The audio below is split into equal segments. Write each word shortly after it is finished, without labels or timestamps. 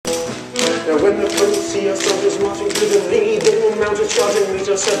Now when the folks see our soldiers marching to the lead, they will mount a charge and meet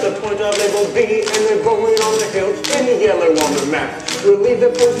us at the point of label B. And we're going on the hill in yellow on the map. We'll leave the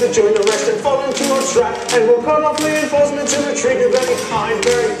post to join the rest and fall into our trap. And we'll cut off reinforcements and retreat to very high,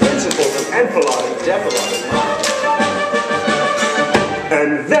 very principled and polite and definite.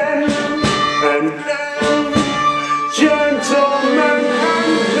 And then, gentlemen,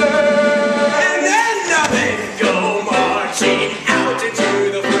 and then they go marching out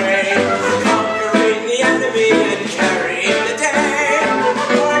into the fray, conquering the enemy and carrying the day.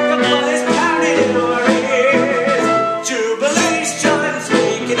 Like the blood is pounding in our ears, jubilations we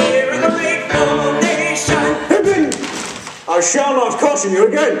can hear in the grateful nation. Pippin, I shall not caution you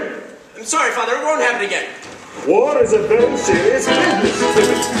again. I'm sorry, Father, it won't happen again. War is a very serious business,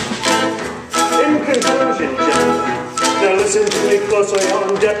 Pippin. In conclusion, gentlemen, now listen to me closely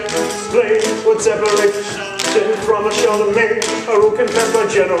on deck. Explain what separates from a Charlemagne, a rule confessed by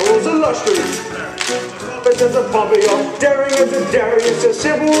generals illustrious. But there's a Pompeo, daring as a Darius, a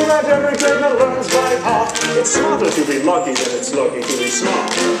symbol that every criminal learns by heart. It's smarter to be lucky than it's lucky to be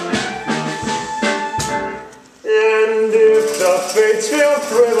smart. And if the fates feel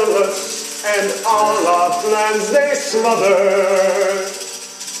frivolous and all our plans they smother,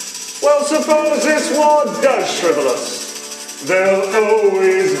 well, suppose this war does shrivel us, there'll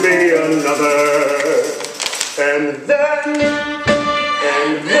always be another. And then